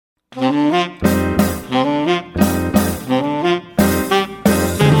Hello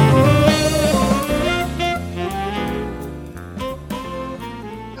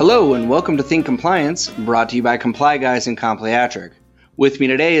and welcome to Think Compliance, brought to you by Comply Guys and Compliatric. With me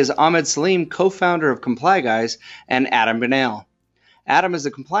today is Ahmed Salim, co-founder of Comply Guys, and Adam Benale. Adam is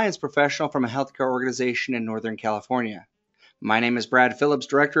a compliance professional from a healthcare organization in Northern California. My name is Brad Phillips,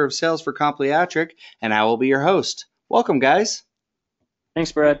 Director of Sales for Compliatric, and I will be your host. Welcome, guys.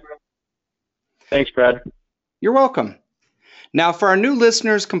 Thanks, Brad. Thanks, Brad. You're welcome. Now, for our new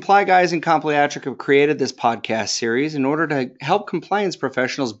listeners, Comply Guys and Compliatric have created this podcast series in order to help compliance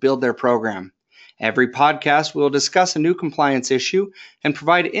professionals build their program. Every podcast will discuss a new compliance issue and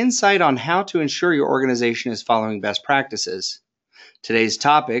provide insight on how to ensure your organization is following best practices. Today's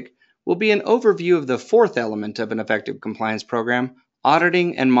topic will be an overview of the fourth element of an effective compliance program,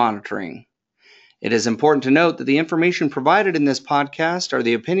 auditing and monitoring. It is important to note that the information provided in this podcast are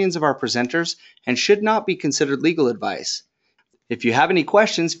the opinions of our presenters and should not be considered legal advice. If you have any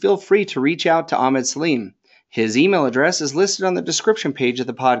questions, feel free to reach out to Ahmed Salim. His email address is listed on the description page of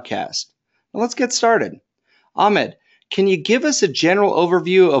the podcast. Now let's get started. Ahmed, can you give us a general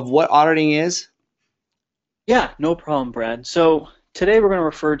overview of what auditing is? Yeah, no problem, Brad. So today we're going to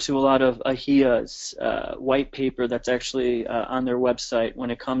refer to a lot of AHIA's white paper that's actually on their website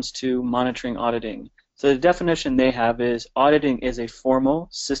when it comes to monitoring auditing. So the definition they have is auditing is a formal,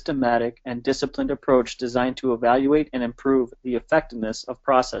 systematic, and disciplined approach designed to evaluate and improve the effectiveness of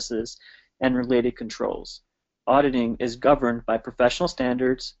processes and related controls. Auditing is governed by professional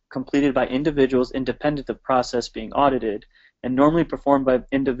standards, completed by individuals independent of process being audited, and normally performed by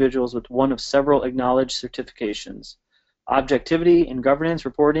individuals with one of several acknowledged certifications. Objectivity in governance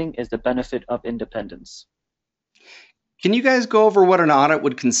reporting is the benefit of independence. Can you guys go over what an audit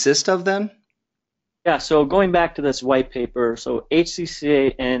would consist of then? Yeah, so going back to this white paper, so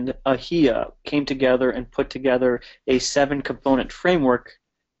HCCA and AHIA came together and put together a 7-component framework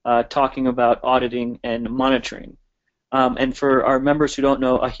talking about auditing and monitoring. And for our members who don't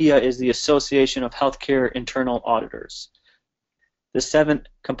know, AHIA is the Association of Healthcare Internal Auditors. The 7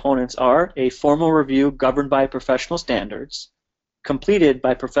 components are a formal review governed by professional standards, completed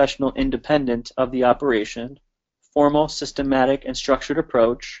by professional independent of the operation, formal, systematic, and structured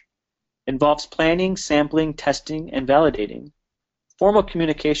approach, involves planning, sampling, testing, and validating, formal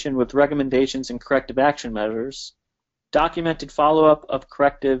communication with recommendations and corrective action measures, documented follow-up of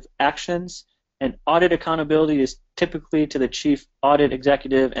corrective actions, and audit accountability is typically to the chief audit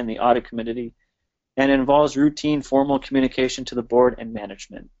executive and the audit committee, and involves routine formal communication to the board and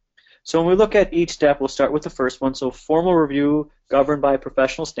management. So when we look at each step, we'll start with the first one. So formal review governed by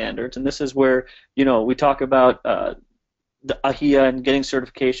professional standards, and this is where we talk about the AHIA and getting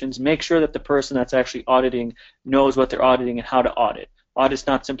certifications. Make sure that the person that's actually auditing knows what they're auditing and how to audit. Audit's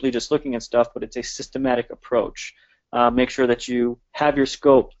not simply just looking at stuff, but it's a systematic approach. Make sure that you have your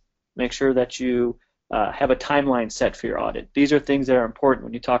scope. Make sure that you have a timeline set for your audit. These are things that are important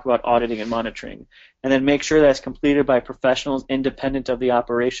when you talk about auditing and monitoring. And then make sure that it's completed by professionals independent of the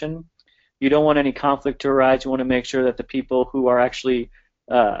operation. You don't want any conflict to arise. You want to make sure that the people who are actually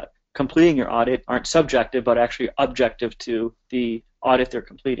completing your audit aren't subjective but actually objective to the audit they're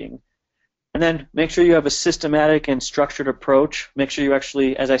completing. And then make sure you have a systematic and structured approach. Make sure you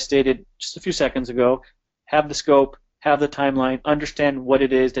actually, as I stated just a few seconds ago, have the scope, have the timeline, understand what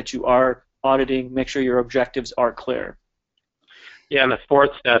it is that you are auditing, make sure your objectives are clear. Yeah, and the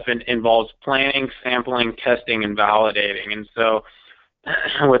fourth step involves planning, sampling, testing, and validating. And so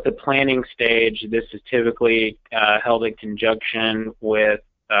with the planning stage, this is typically held in conjunction with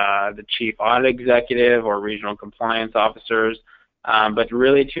the chief audit executive or regional compliance officers, but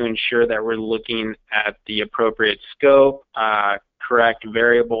really to ensure that we're looking at the appropriate scope, correct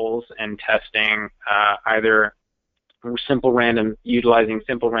variables, and testing either utilizing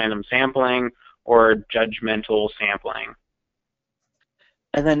simple random sampling or judgmental sampling.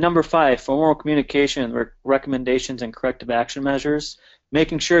 And then number 5, formal communication, recommendations, and corrective action measures.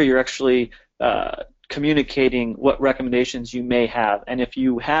 Making sure you're actually communicating what recommendations you may have, and if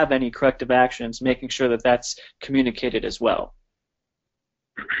you have any corrective actions, making sure that that's communicated as well.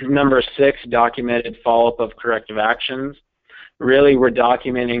 Number 6, documented follow-up of corrective actions. Really, we're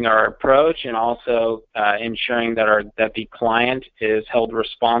documenting our approach and also ensuring that the client is held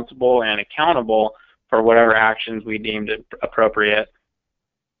responsible and accountable for whatever actions we deemed appropriate.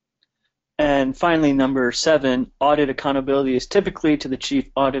 And finally, number 7, audit accountability is typically to the chief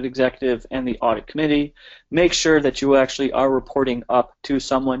audit executive and the audit committee. Make sure that you actually are reporting up to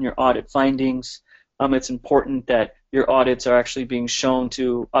someone your audit findings. It's important that your audits are actually being shown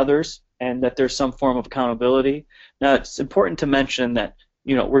to others and that there's some form of accountability. Now, it's important to mention that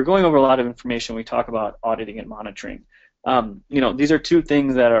we're going over a lot of information when we talk about auditing and monitoring. These are two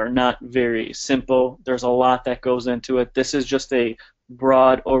things that are not very simple. There's a lot that goes into it. This is just a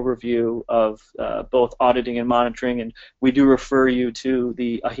broad overview of both auditing and monitoring, and we do refer you to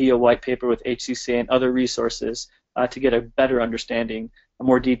the AHIA white paper with HCCA and other resources to get a better understanding, a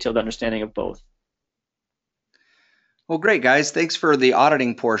more detailed understanding of both. Well, great, guys. Thanks for the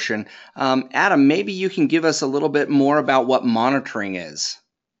auditing portion. Adam, maybe you can give us a little bit more about what monitoring is.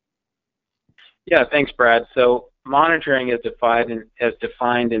 Yeah, thanks, Brad. So monitoring is defined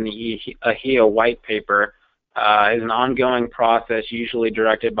in the AHIA white paper is an ongoing process usually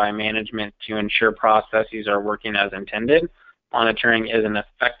directed by management to ensure processes are working as intended. Monitoring is an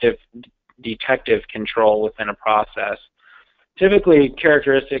effective detective control within a process. Typically,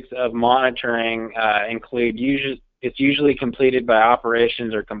 characteristics of monitoring include it's usually completed by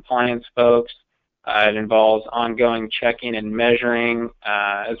operations or compliance folks. It involves ongoing checking and measuring,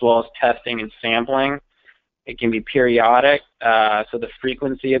 as well as testing and sampling. It can be periodic, so the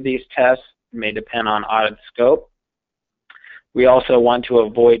frequency of these tests may depend on audit scope. We also want to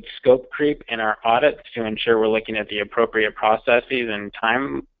avoid scope creep in our audits to ensure we're looking at the appropriate processes and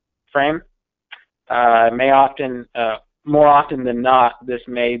time frame. More often than not, this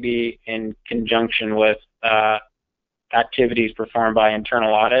may be in conjunction with activities performed by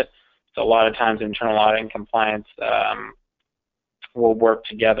internal audit. So a lot of times internal audit and compliance will work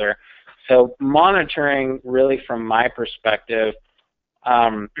together. So monitoring, really from my perspective,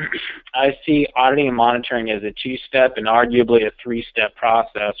 I see auditing and monitoring as a two-step and arguably a three-step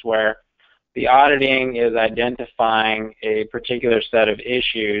process where the auditing is identifying a particular set of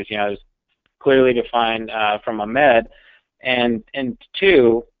issues, is clearly defined from a med, and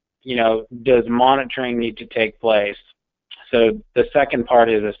two, does monitoring need to take place? So the second part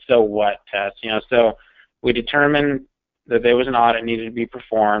is a so what test. So we determine that there was an audit needed to be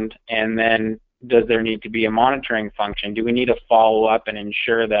performed, and then does there need to be a monitoring function? Do we need to follow up and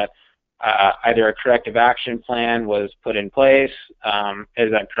ensure that either a corrective action plan was put in place?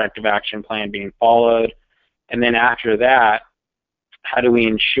 Is that corrective action plan being followed? And then after that, how do we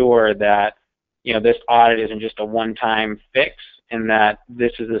ensure that this audit isn't just a one-time fix, and that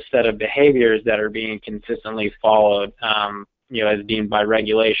this is a set of behaviors that are being consistently followed, as deemed by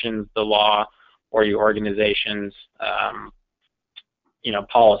regulations, the law, or your organization's,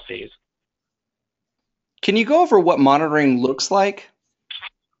 policies. Can you go over what monitoring looks like?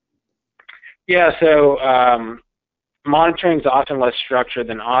 Yeah, so monitoring is often less structured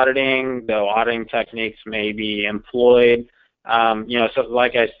than auditing, though auditing techniques may be employed. So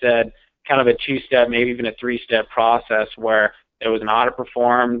like I said, kind of a two-step, maybe even a three-step process where there was an audit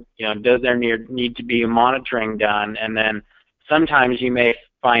performed, does there need to be monitoring done? And then sometimes you may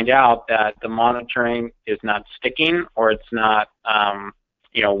find out that the monitoring is not sticking or it's not,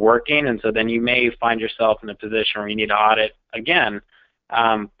 working, and so then you may find yourself in a position where you need to audit again.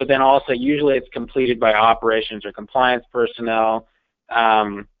 But then also usually it's completed by operations or compliance personnel.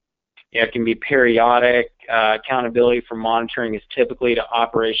 It can be periodic. Accountability for monitoring is typically to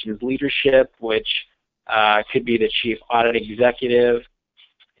operations leadership, which could be the chief audit executive.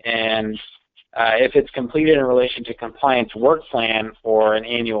 And if it's completed in relation to compliance work plan or an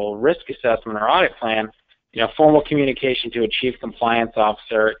annual risk assessment or audit plan, formal communication to a chief compliance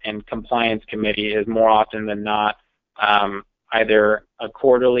officer and compliance committee is more often than not either a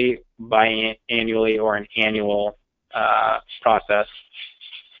quarterly, biannually, or an annual process.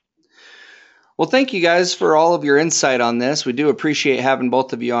 Well, thank you guys for all of your insight on this. We do appreciate having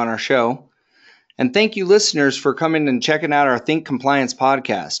both of you on our show. And thank you, listeners, for coming and checking out our Think Compliance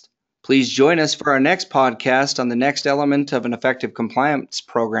podcast. Please join us for our next podcast on the next element of an effective compliance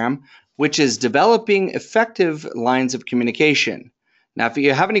program, which is developing effective lines of communication. Now, if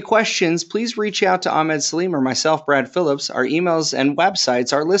you have any questions, please reach out to Ahmed Salim or myself, Brad Phillips. Our emails and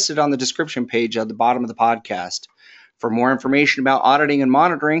websites are listed on the description page at the bottom of the podcast. For more information about auditing and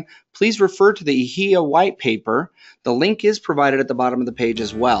monitoring, please refer to the AHIA white paper. The link is provided at the bottom of the page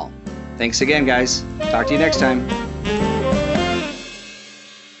as well. Thanks again, guys. Talk to you next time.